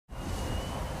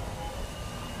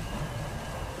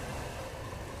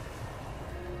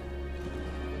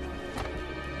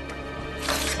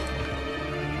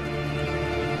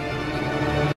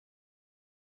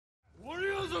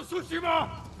Tsushima!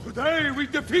 Today we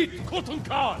defeat Khotun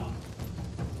Khan,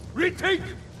 retake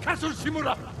Castle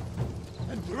Shimura,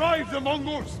 and drive the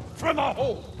Mongols from our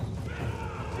home!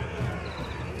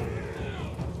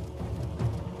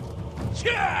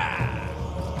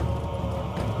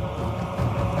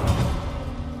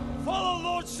 Follow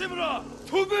Lord Shimura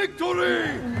to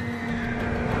victory!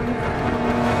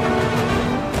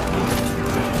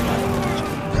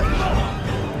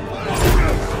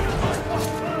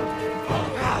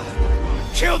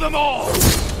 Kill them all!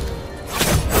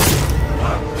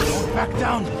 Don't back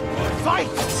down! Fight!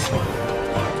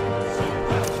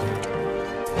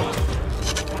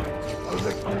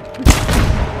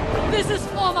 This is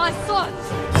for my sons!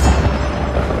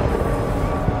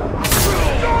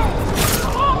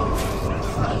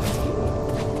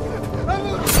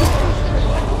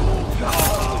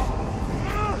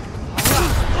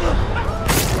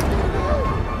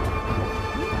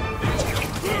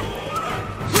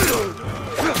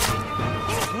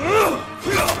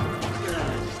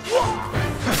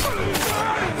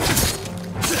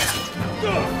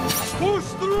 Push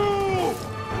through!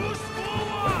 Push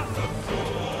forward!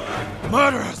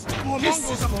 Murderers! This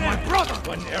is for my brother!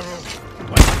 One arrow.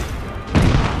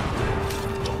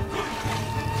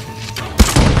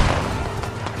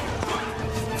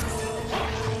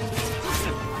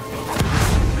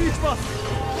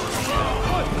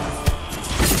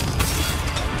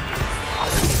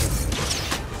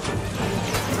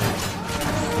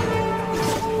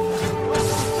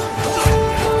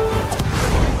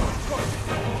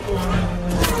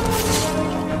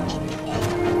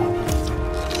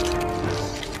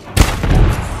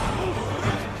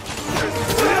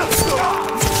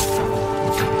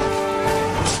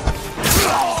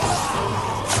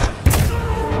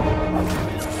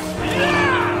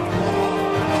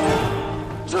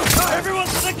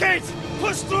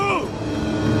 Push through!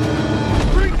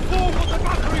 Bring forward the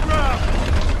battery ram!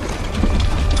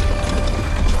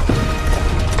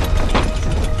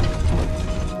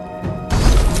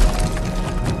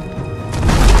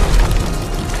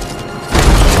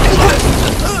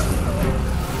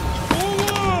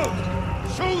 Forward!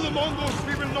 Show the Mongols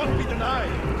we will not be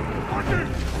denied! Archers,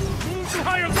 move to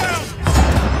higher ground!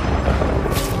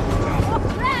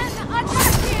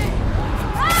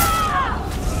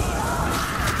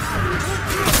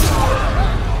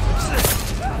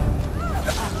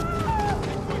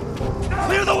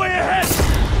 Clear the way ahead!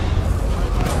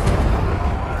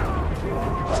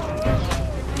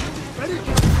 Ready?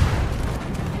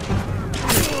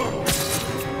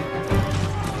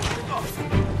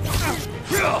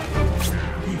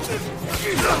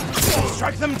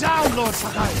 Strike them down, Lord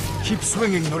Sakai! Keep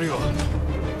swinging, Norio.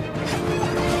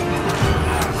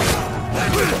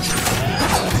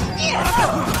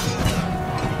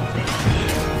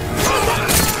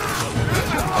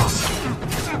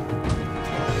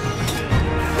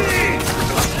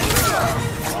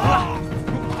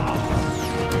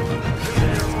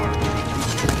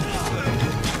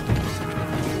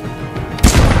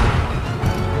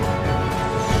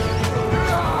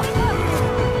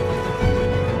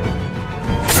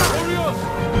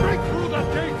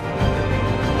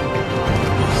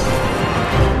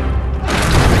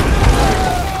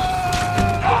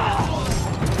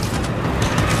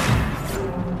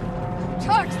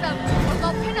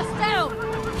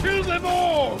 Kill them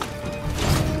all!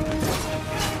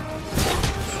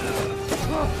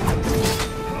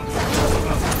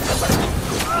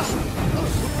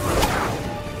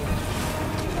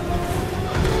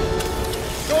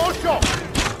 Door shot!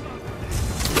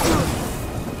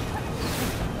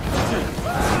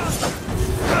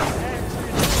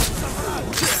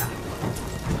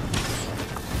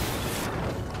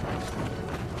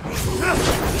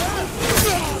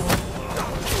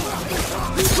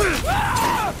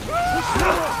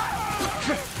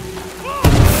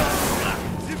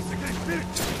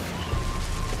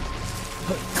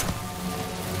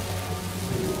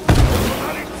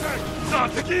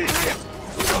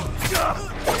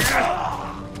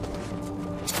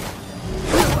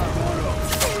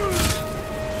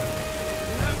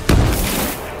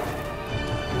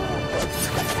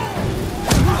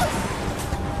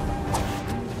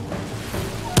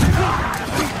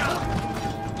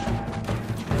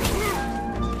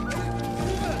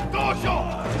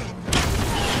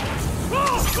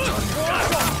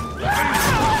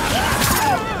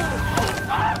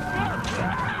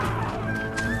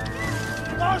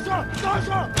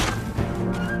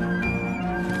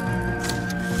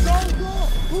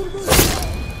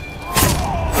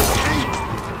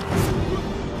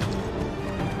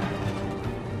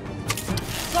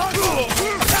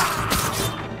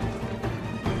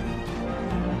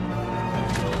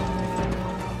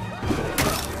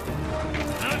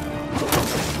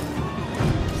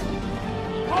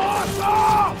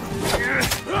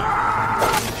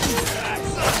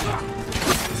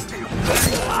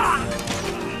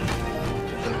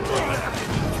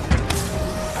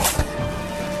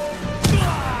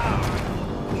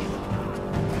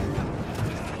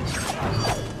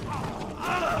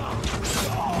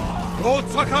 Lord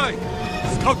Sakai!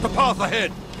 Scout the path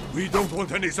ahead! We don't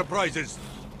want any surprises!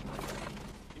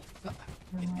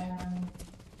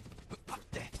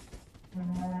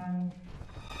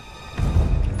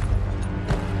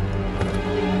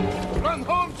 Run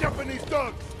home, Japanese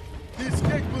dogs! This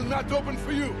gate will not open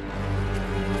for you!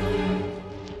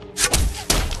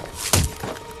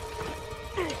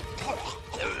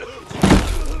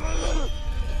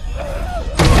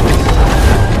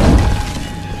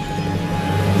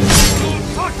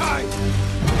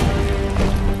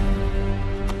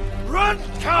 Run,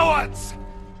 cowards!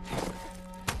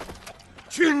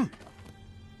 Jin!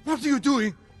 What are you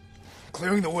doing?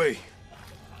 Clearing the way.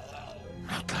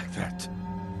 Not like that.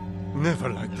 Never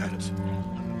like that.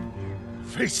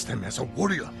 Face them as a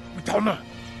warrior, with honor,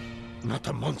 not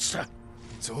a monster.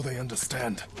 It's all they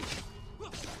understand.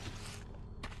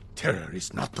 Terror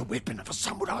is not the weapon of a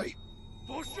samurai.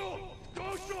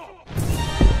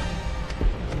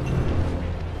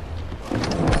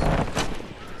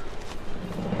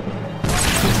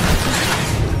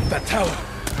 That tower!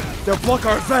 They'll block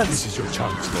our advance! This is your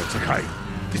chance, Lord Sakai.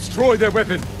 Destroy their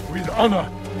weapon with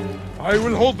honor. I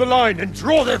will hold the line and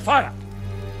draw their fire!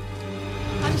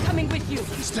 I'm coming with you.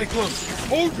 Stay close.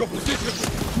 Hold your position.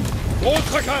 Lord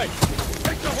Sakai,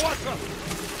 take the Huasa!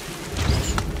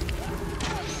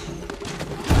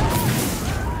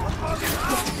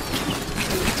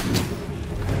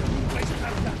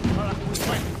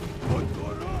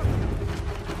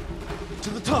 To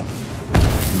the top!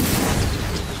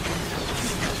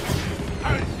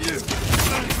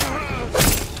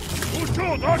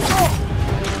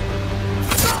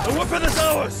 The weapon is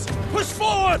ours! Push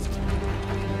forward!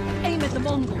 Aim at the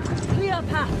Mongols. Clear a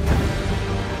path.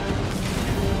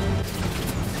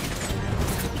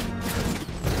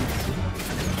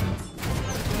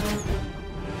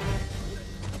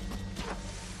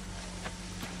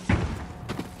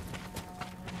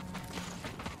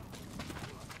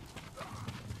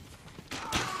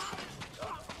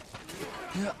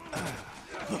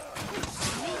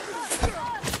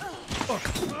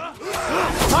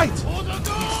 Fight!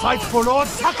 Fight for Lord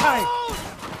Sakai!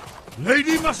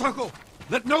 Lady Masako!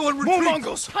 Let no one retreat! More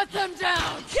Mongols! Cut them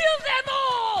down! Kill them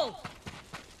all!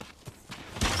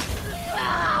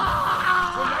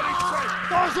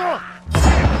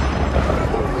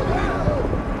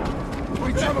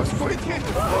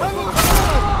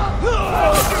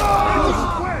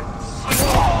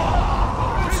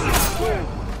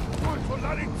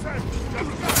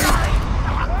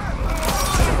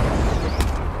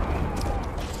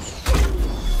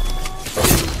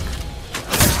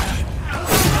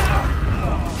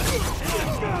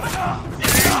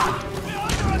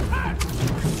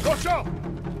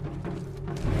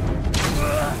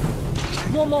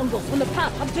 More Mongols on the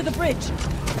path up to the bridge.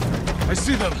 I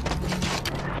see them.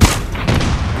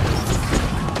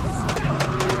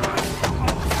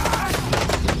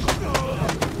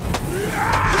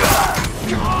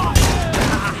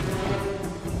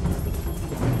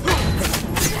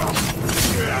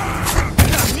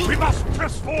 We must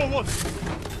press forward.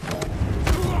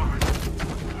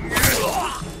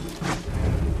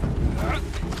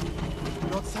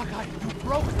 Lord Sakai, you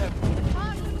broke them.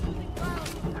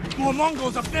 More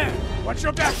Mongols up there! Watch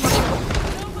your back, Mongols!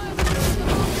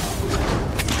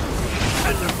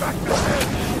 Send them back to head!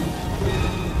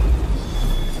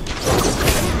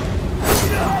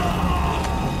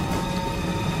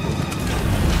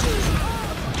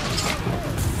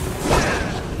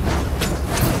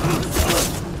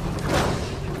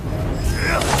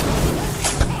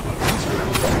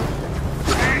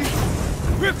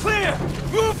 We're clear!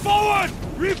 Move forward!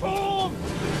 Reform!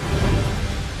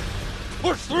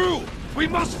 Push through! We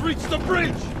must reach the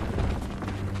bridge!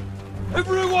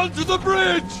 Everyone to the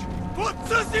bridge! For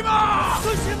Tsushima!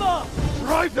 Tsushima!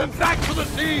 Drive them back to the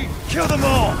sea! Kill them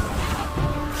all!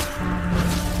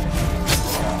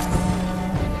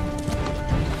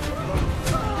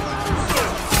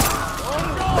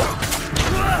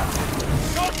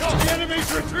 Shot! The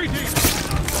enemy's retreating!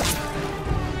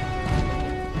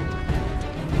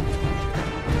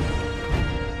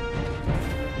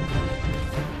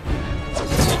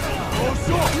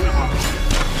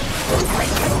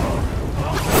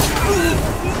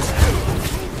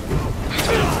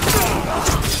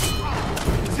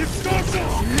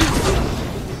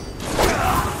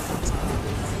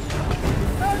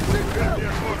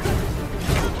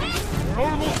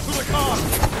 Khan!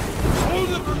 All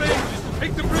that remains is to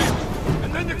take the bridge,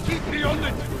 and then to keep beyond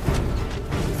it!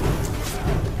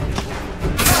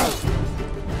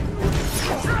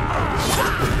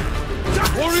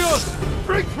 Warriors!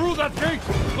 Break through that gate!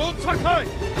 Lord Sakai!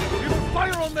 We will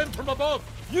fire on them from above!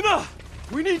 Yuna!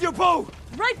 We need your bow!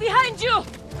 Right behind you!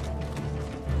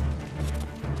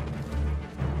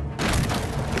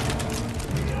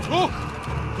 Look!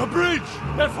 The bridge!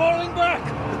 They're falling back!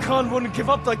 The Khan wouldn't give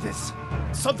up like this.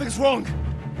 Something's wrong.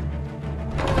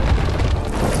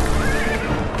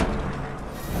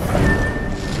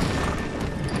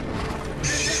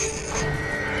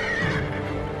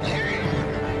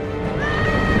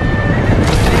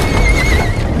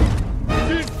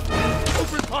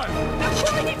 Open fire! They're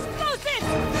throwing explosives!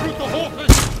 Shoot the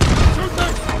horses! Shoot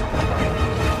them!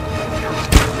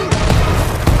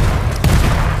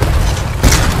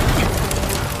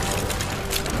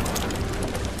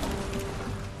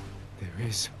 There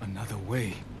is another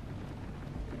way.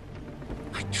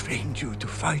 I trained you to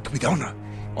fight with honor.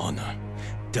 Honor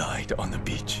died on the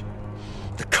beach.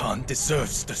 The Khan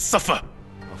deserves to suffer.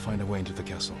 I'll find a way into the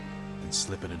castle, then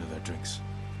slip it into their drinks.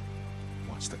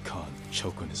 Watch the Khan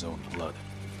choke on his own blood.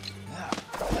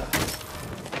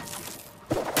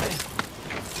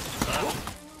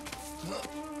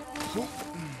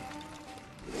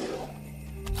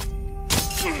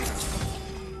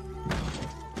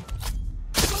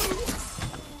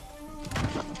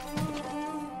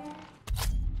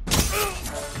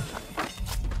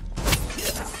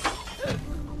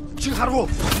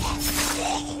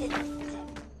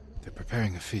 They're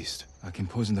preparing a feast. I can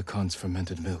poison the Khan's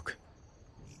fermented milk.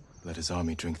 Let his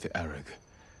army drink the arag,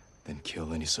 then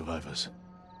kill any survivors.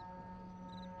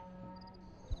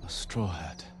 A straw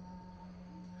hat.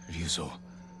 Ryuzo.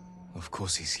 Of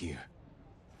course he's here.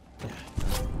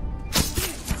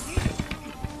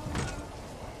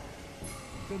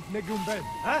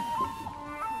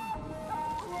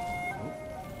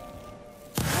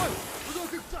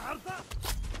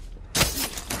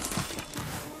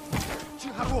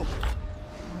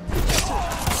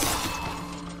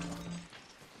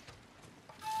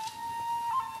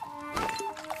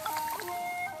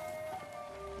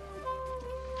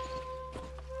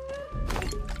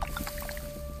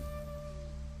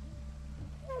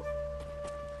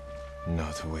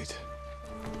 Now to wait.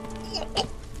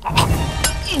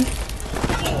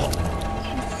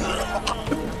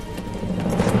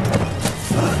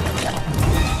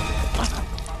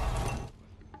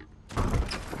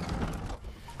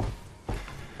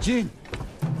 Jin!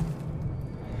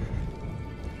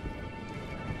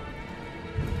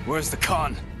 Where's the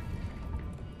Khan?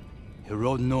 He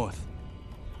rode north.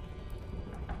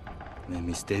 Made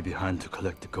me stay behind to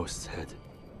collect the ghost's head.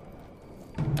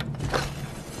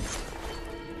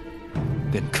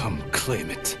 Then come claim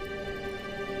it.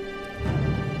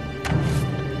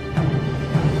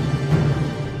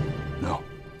 No.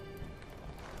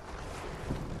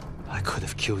 I could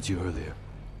have killed you earlier.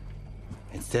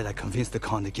 Instead, I convinced the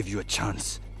Khan to give you a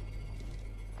chance.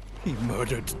 He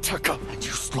murdered Taka. And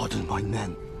you slaughtered my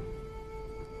men.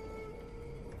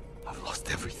 I've lost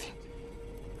everything.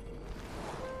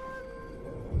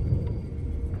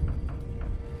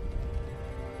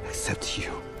 Except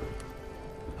you.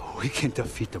 We can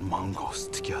defeat the Mongols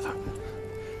together.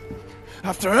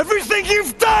 After everything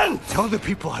you've done! Tell the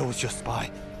people I was your spy.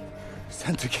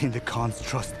 Sent to gain the Khan's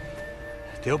trust.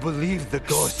 They'll believe the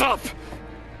ghost. Stop!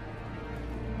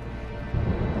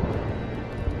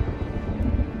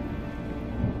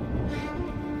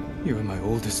 You are my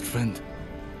oldest friend,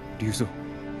 Ryuzo.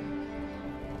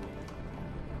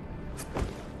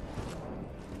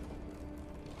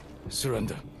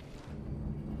 Surrender.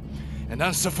 And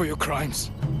answer for your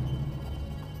crimes.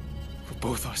 For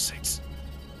both our sakes.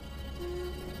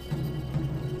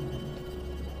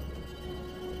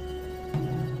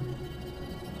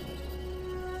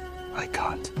 I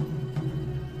can't.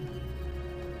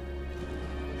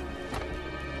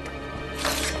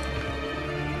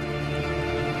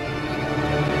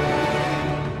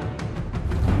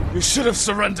 You should have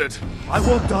surrendered. I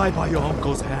won't die by your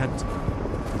uncle's hand.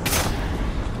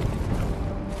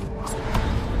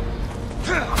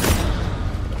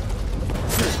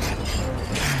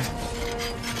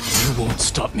 You won't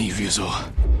stop me, Ryuzo.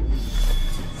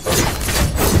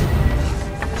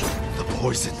 The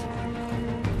poison.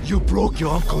 You broke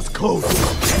your uncle's code.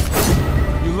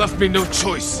 You left me no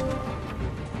choice.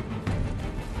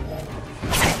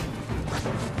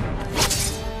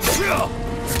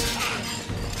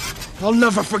 I'll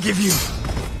never forgive you.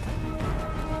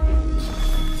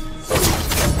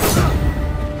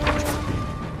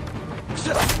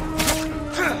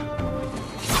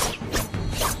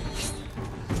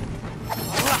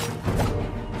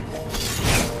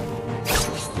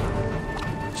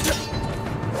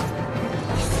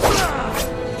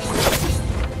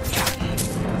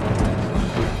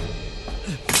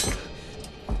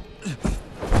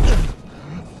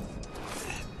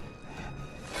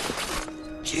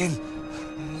 in.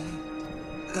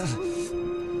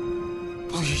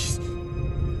 Please.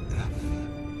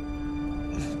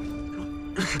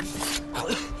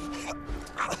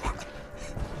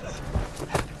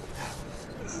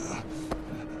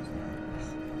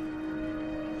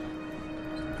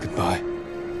 Goodbye,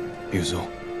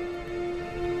 Ryuzo.